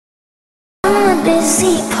from the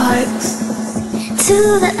busy parks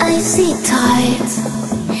to the icy tides.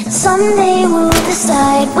 Someday we'll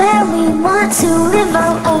decide where we want to live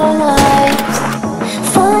out our lives.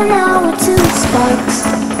 For now we're two sparks,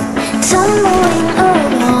 tumbling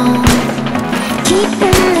along,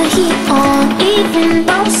 keeping the heat on, even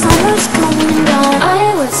though summer's coming down.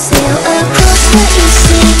 I would sail across the East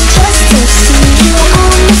Sea just to see you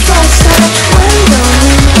on the far side. When the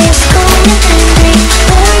wind is cold and angry,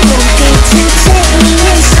 there will be to take me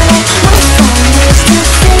inside. My phone is to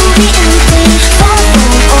fill the empty, far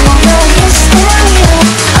from all the hysteria.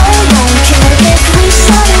 I don't care if we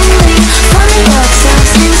suddenly find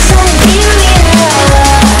ourselves in Siberia.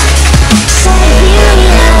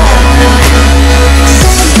 Siberia,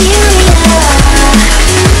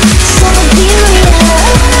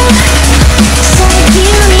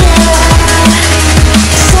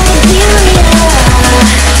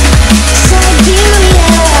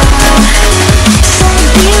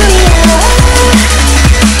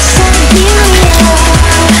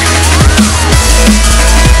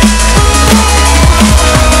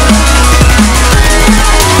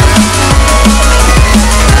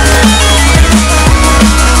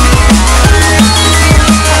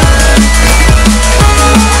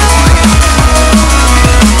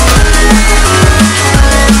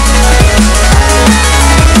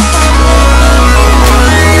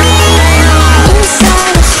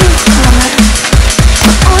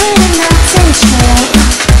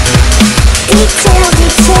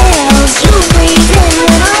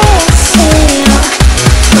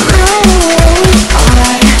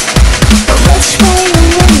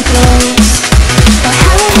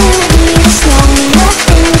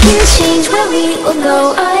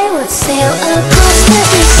 sail up